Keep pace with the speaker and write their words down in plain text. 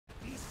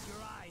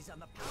on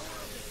the power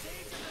of the sage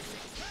and the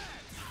six paths!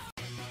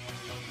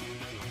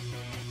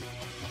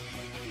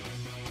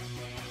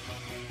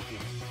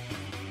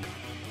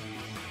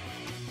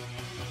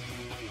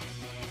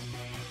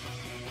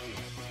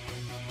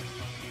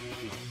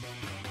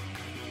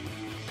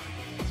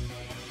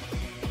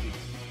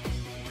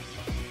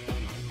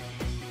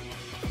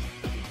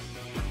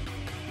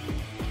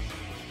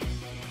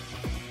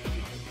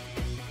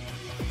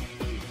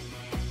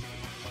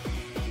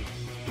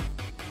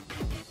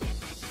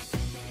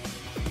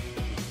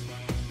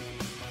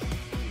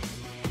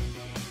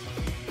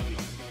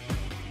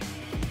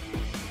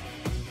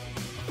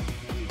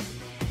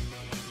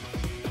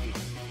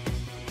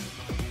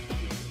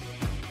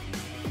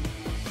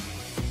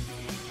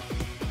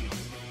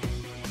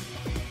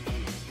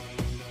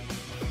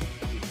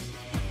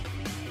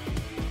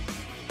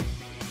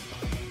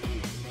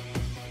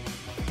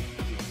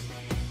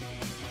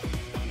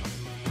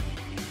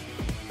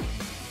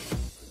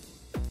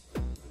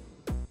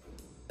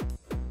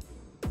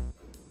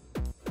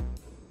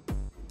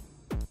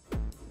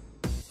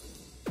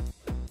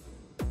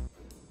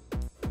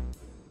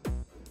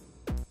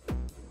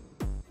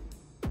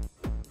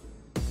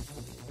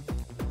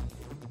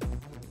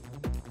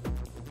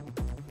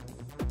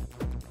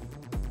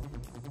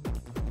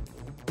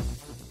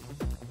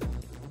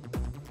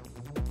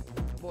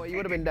 Boy, you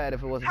would have been dead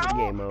if it wasn't for the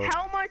game mode.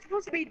 How am I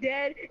supposed to be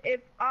dead if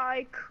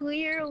I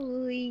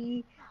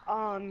clearly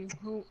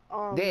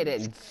They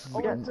didn't.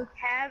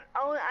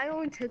 I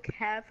only took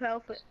half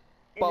health. But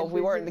if we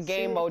weren't in the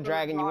game mode,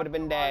 Dragon, you would have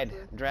been dead.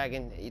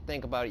 Dragon, you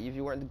think about it. If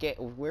you weren't in the game,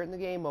 if we were in the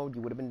game mode,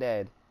 you would have been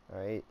dead. All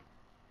right.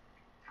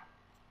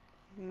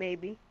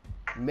 Maybe.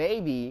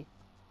 Maybe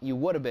you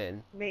would have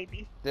been.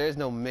 Maybe. There's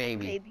no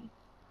maybe. Maybe.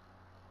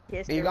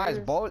 Yes, you guys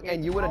is. both,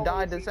 and you would have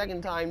died the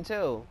second time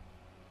too.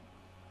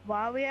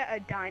 Why are we at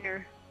a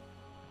diner?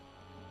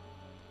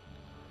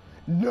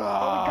 No!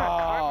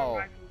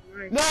 Oh,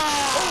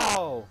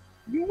 No!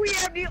 We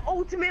have the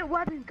ultimate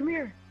weapon. Come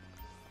here.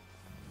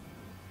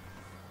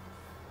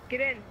 Get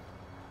in.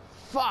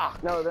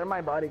 Fuck! No, they're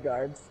my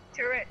bodyguards.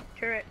 Turret.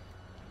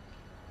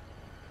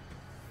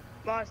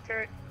 Boss,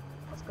 turret.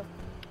 Let's go.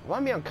 Why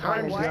am I on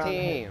Carnage's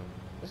team?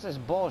 This is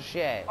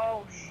bullshit.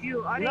 Oh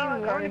shoot! I didn't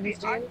even want to be.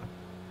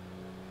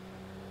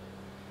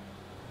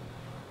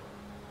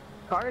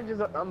 Carnage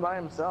is by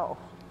himself.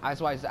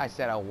 That's why I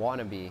said I want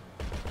to be.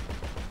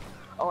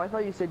 Oh, I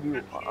thought you said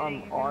you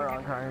are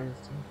on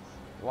Carnage's team.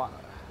 What?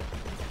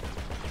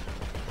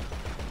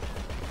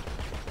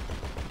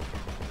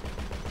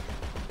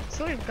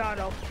 Swear to God,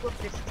 I'll flip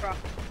this truck.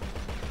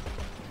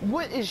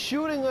 What is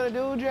shooting gonna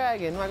do,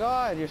 Dragon? My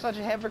God, you're such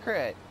a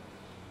hypocrite.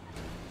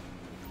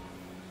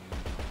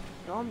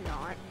 No, I'm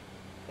not.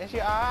 Yes,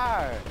 you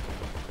are.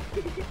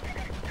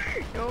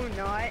 No, I'm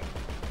not.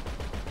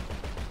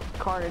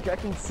 Carnage, I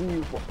can see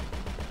you.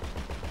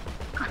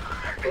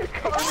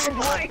 Oh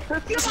my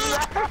God!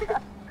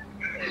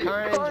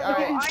 Carnage,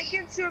 alright.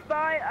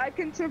 I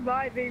can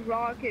survive a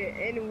rocket,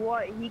 and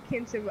what he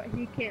can't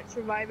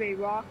survive a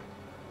rock.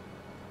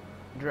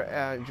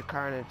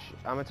 Carnage,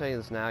 I'm gonna tell you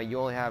this now. You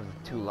only have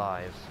 2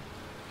 lives.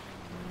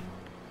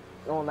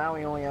 Well, now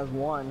he only has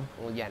 1.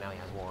 Well, yeah, now he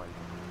has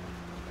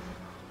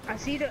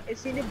 1.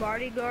 Is he the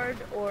bodyguard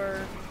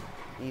or?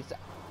 He's.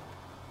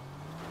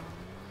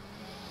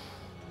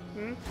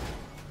 Hmm.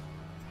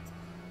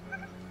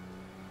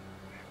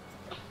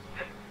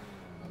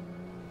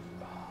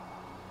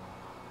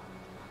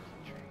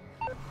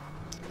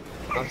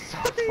 I'm so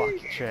fucking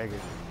triggered.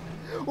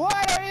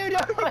 What are you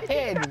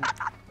doing?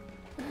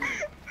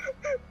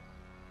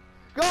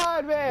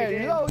 God, man,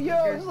 you're so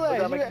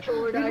useless.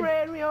 You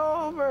ran me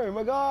over.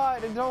 My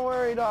God, and don't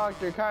worry,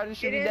 Doctor. Carter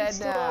should be dead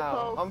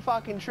now. I'm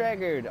fucking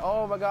triggered.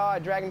 Oh my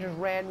God, Dragon just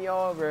ran me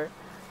over.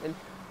 And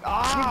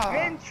You've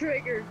been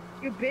triggered.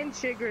 You've been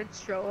triggered,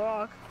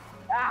 Sherlock.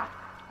 Ah,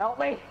 help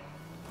me.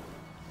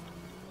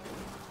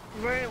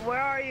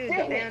 Where are you,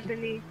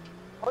 Anthony?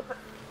 What the?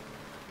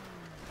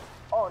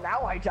 Oh,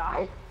 now I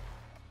die.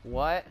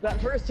 What?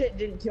 That first hit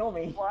didn't kill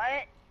me.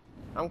 What?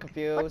 I'm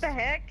confused. What the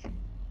heck?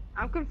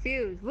 I'm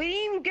confused. We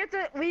didn't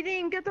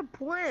even get the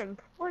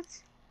blimp. What?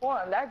 Hold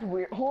on, that's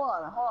weird. Hold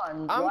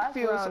on. I'm Last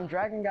confused. round,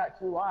 Dragon got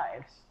 2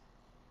 lives,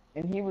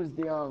 and he was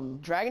the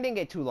Dragon didn't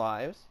get 2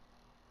 lives.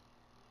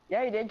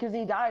 Yeah, he did, because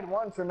he died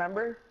once.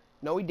 Remember?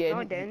 No, he didn't.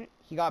 No, I didn't.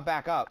 He got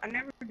back up. I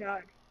never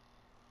died.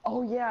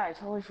 Oh yeah, I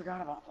totally forgot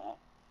about that.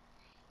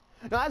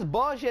 No, that's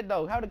bullshit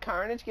though. How did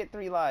Carnage get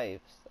 3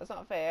 lives? That's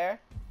not fair.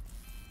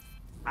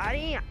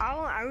 I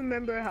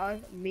remember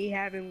me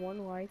having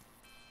 1 life.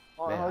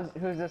 Oh,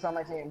 who's this on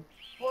my team?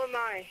 Who am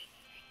I?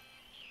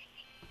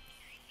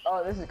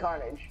 Oh, this is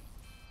Carnage.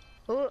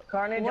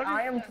 Carnage,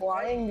 I am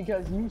flying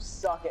because you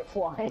suck at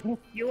flying.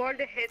 You are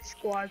the hit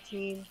squad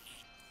team.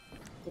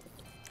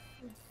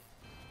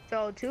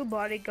 So 2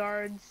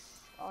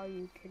 bodyguards. Are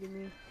you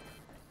kidding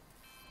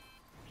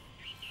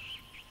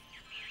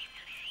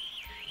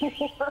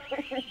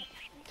me?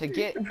 To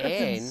get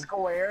in.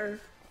 Square.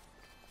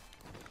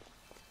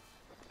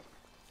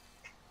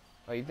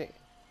 Oh, you think?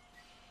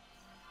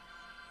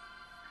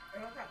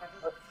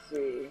 Let's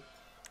see.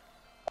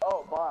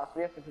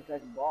 We have to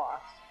protect the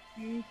boss.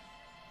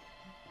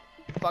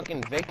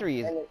 Fucking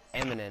victory is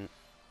imminent.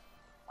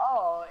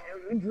 Oh,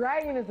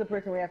 Dragon is the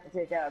person we have to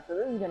take out, so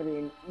this is gonna be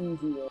an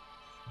easy one.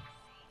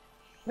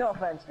 No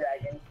offense,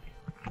 Dragon.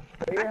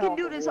 I can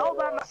do this all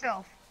by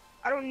myself.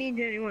 I don't need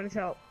anyone's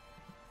help.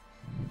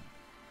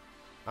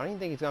 I don't even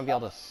think he's gonna be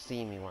able to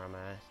see me where I'm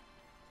at.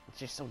 It's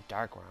just so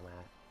dark where I'm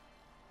at.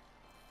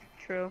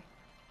 True.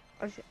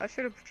 I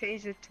should have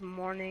changed it to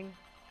morning.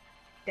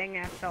 Dang,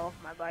 I fell off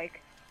my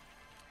bike.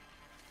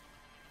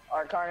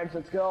 Alright, Carnage,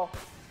 let's go.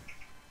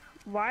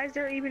 Why is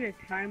there even a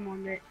time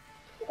on it?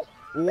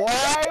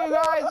 Why are you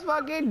guys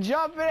fucking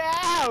jumping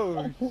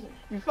out?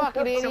 You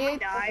fucking Someone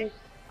idiots! died.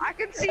 I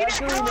can see the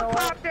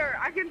helicopter!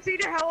 I can see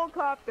the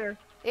helicopter!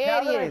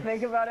 Now that I Idiots!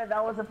 think about it,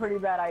 that was a pretty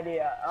bad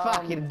idea.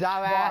 Fucking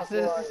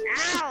dumbasses!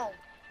 Ow!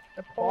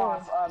 The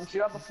Boss,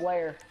 shoot up a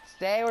flare.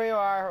 Stay where you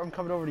are. I'm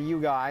coming over to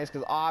you guys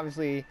because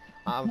obviously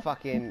I'm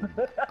fucking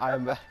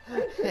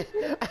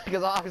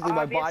because obviously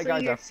my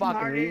bodyguards are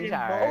fucking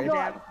retarded. Oh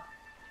god!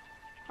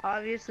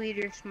 Obviously,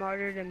 you're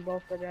smarter than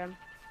both of them.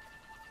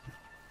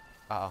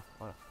 Uh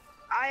oh.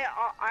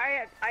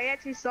 I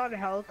actually saw the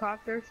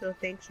helicopter, so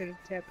thanks for the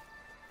tip.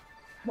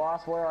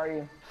 Boss, where are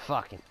you?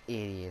 Fucking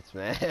idiots,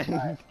 man.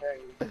 Alright, there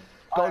you go.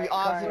 Go Alright, the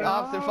opposite, Carnage.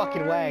 opposite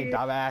fucking way,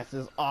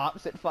 dumbasses.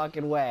 Opposite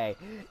fucking way.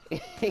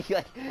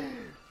 Like,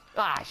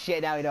 ah,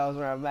 shit, now he knows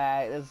where I'm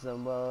at. This is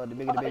some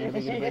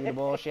big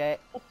bullshit.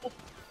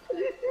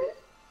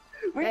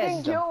 We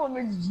can kill him,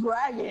 it's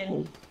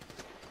Dragon.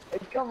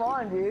 Like, come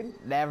on, dude.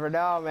 Never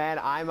know, man.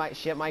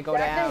 Shit might go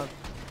down.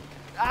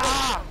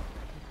 Ah!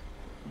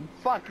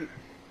 Fuck you.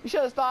 You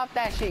should have stopped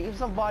that shit. You're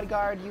some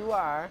bodyguard, you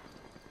are.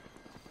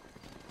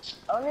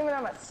 I don't even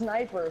have a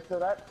sniper, so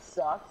that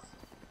sucks.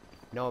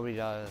 Nobody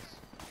does.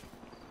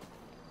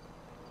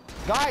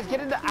 Guys,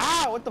 get into.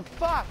 Ow! What the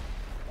fuck?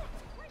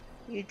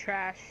 You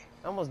trash.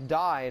 I almost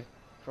died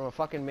from a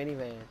fucking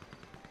minivan.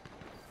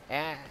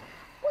 Ah.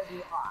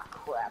 Ah,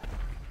 crap.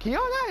 Can you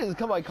guys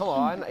come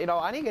on? You know,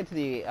 I need to get to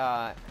the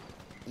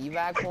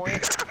evac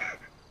point.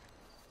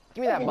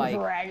 Give me that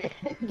bike.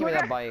 Give me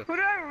that bike. Who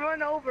did I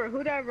run over? Who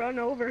did I run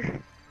over?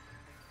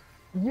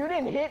 You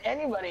didn't hit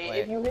anybody.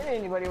 Wait. If you hit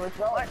anybody, we're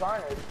throwing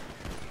Carnage.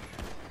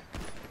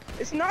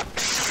 It's not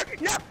fair!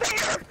 Not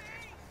fair!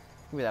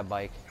 Give me that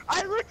bike.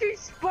 I literally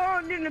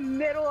spawned in the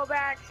middle of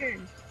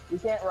action. You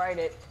can't ride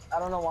it. I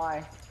don't know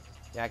why.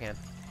 Yeah, I can.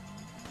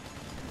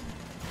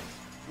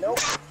 Nope.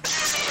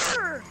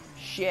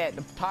 Shit,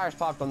 the tires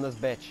popped on this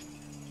bitch.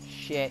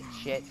 Shit.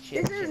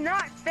 This is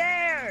not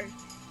fair.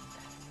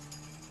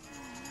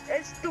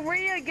 It's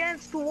 3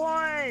 against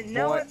 1.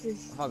 No, What?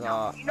 it's Fuck no.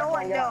 off. You know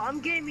what? No, I'm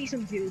getting me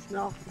some juice.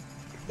 No.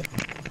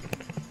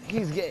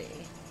 He's gay.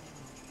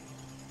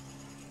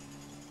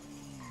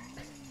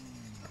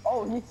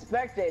 Oh, he's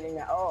spectating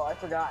now. Oh, I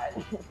forgot.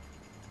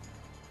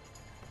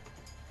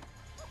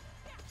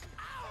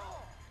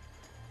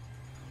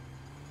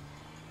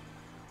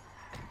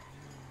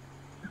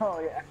 Oh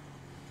yeah.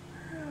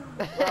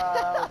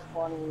 That was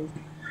funny.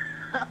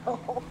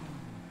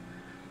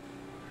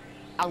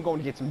 I'm going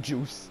to get some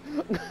juice.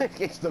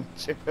 Get some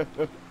juice.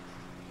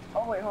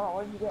 Oh wait, hold on.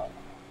 Where'd you go?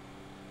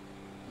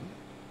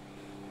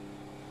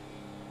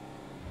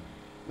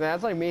 Man,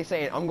 that's like me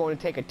saying I'm going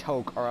to take a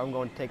toke or I'm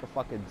going to take a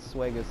fucking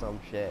swig or some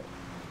shit.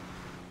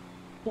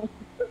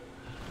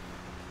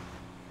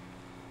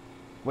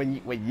 when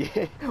you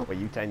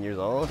 10 years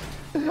old,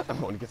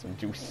 I'm going to get some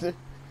juice.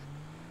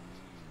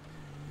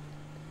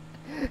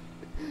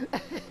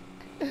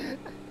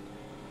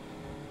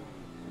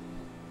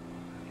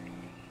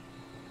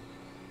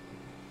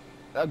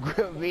 A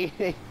group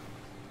meeting.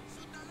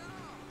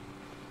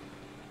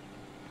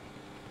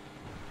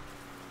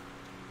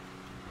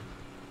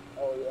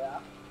 Oh yeah.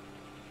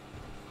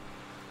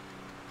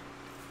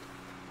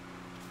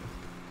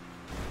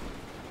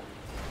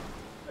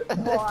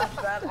 Watch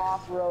that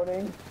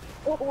off-roading.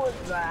 What was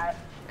that?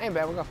 Hey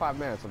man, we got 5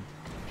 minutes. I'm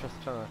just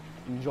trying to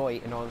enjoy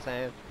it, you know what I'm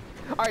saying?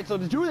 Alright, so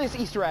to do this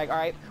Easter egg,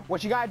 alright,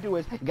 what you gotta do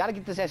is, you gotta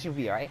get this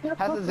SUV, alright?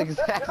 Has this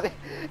exact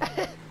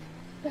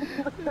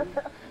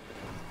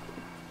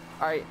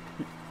Alright,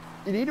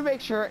 you need to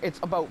make sure it's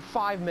about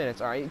 5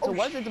 minutes, alright? So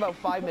once it's about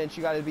 5 minutes,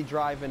 you gotta be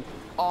driving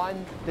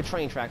on the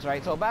train tracks,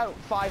 alright? So about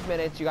 5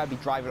 minutes, you gotta be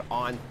driving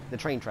on the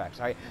train tracks,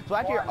 alright? So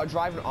after you're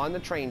driving on the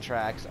train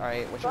tracks,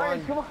 alright, what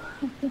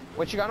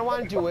you're gonna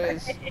want to do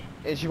is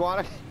you're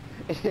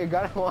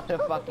gonna want to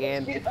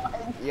fucking,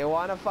 you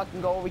want to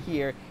fucking go over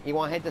here, you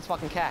want to hit this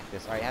fucking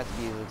cactus, alright? It has to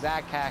be the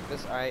exact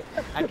cactus, alright?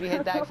 After you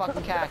hit that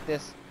fucking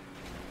cactus,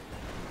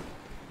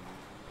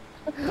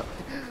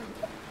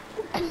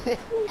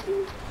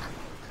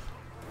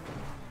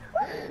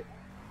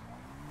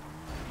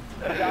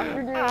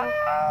 Dr. Doom,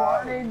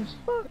 Barnage,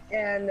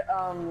 and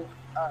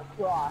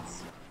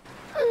Cross.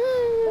 I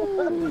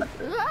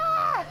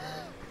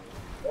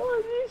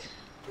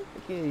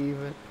can't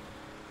even.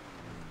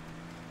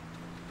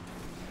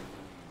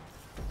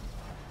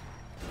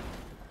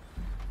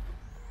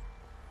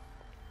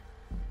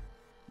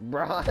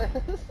 Bruh.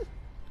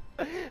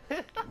 The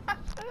act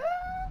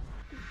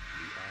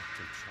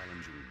of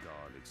challenging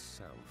God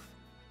itself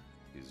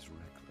is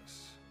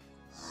reckless.